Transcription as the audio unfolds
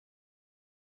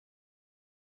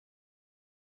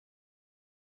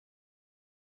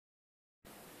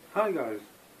Hi guys,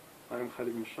 I am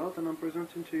Khalid and I'm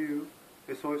presenting to you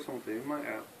SOS Santé, my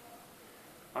app.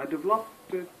 I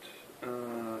developed it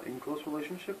in close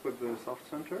relationship with the Soft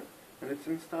Center, and it's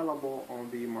installable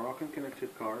on the Moroccan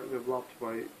Connected Car developed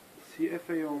by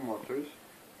CFAO Motors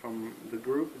from the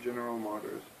group General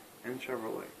Motors and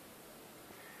Chevrolet.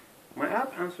 My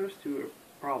app answers to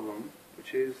a problem,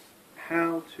 which is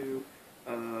how to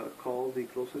call the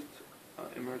closest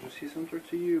emergency center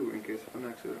to you in case of an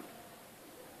accident.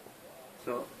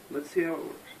 So let's see how it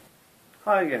works.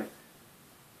 Hi again.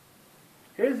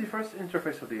 Here's the first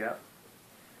interface of the app.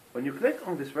 When you click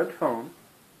on this red phone,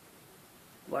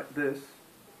 like this,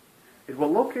 it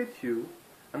will locate you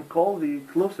and call the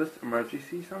closest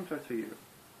emergency center to you.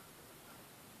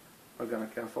 We're going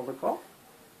to cancel the call.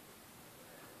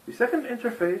 The second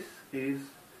interface is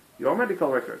your medical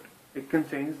record. It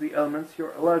contains the elements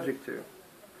you're allergic to,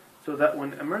 so that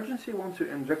when emergency wants to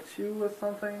inject you with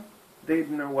something, they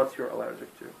know what you're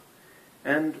allergic to.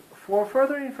 And for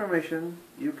further information,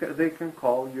 they can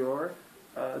call your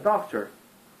doctor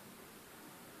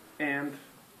and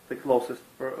the closest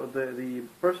the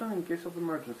person in case of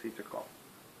emergency to call.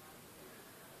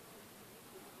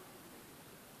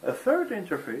 A third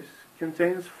interface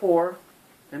contains 4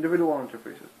 individual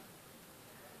interfaces: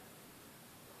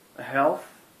 health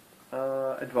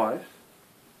advice,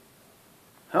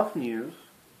 health news,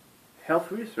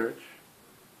 health research,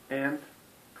 and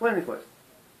clinic list.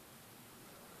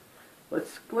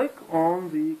 Let's click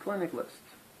on the clinic list.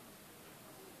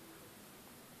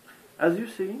 As you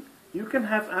see, you can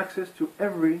have access to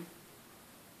every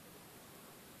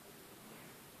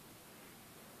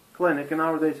clinic in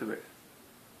our database,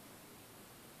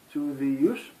 to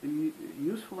the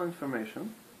useful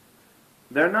information,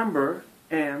 their number,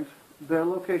 and their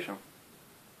location.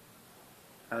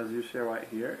 As you see right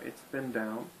here, it's pinned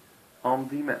down on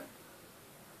the map.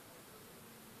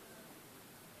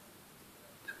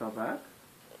 Let's go back.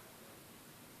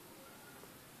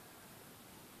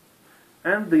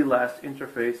 And the last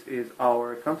interface is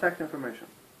our contact information,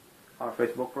 our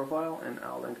Facebook profile and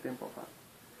our LinkedIn profile.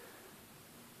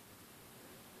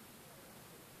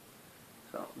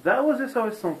 So that was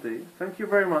SOS Santé. Thank you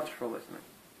very much for listening.